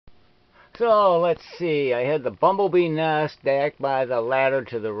So let's see, I had the bumblebee nest back by the ladder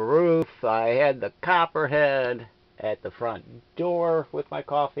to the roof. I had the copperhead at the front door with my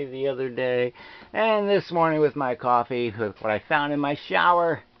coffee the other day. And this morning with my coffee, with what I found in my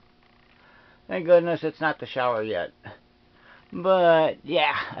shower. Thank goodness it's not the shower yet. But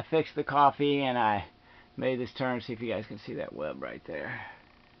yeah, I fixed the coffee and I made this turn. See if you guys can see that web right there.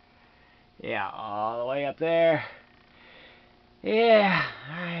 Yeah, all the way up there. Yeah,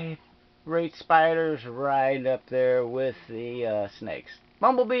 I rate spiders right up there with the snakes.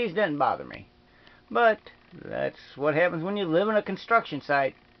 Bumblebees didn't bother me. But that's what happens when you live in a construction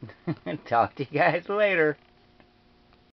site. Talk to you guys later.